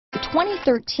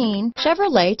2013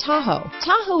 Chevrolet Tahoe.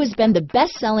 Tahoe has been the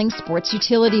best-selling sports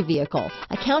utility vehicle,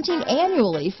 accounting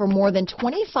annually for more than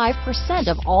 25%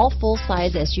 of all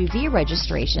full-size SUV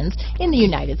registrations in the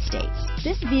United States.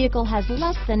 This vehicle has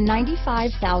less than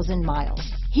 95,000 miles.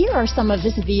 Here are some of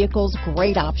this vehicle's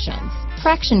great options: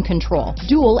 traction control,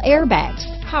 dual airbags,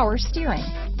 power steering,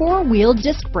 four-wheel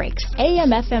disc brakes,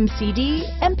 AM/FM CD,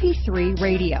 MP3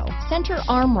 radio, center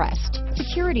armrest,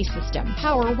 security system,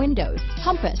 power windows,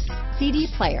 compass, CD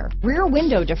player, rear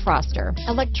window defroster,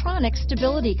 electronic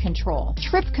stability control,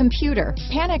 trip computer,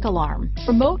 panic alarm,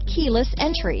 remote keyless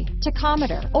entry,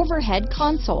 tachometer, overhead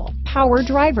console, power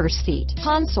driver's seat,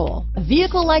 console. A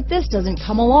vehicle like this doesn't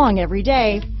come along every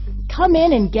day. Come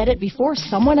in and get it before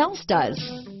someone else does.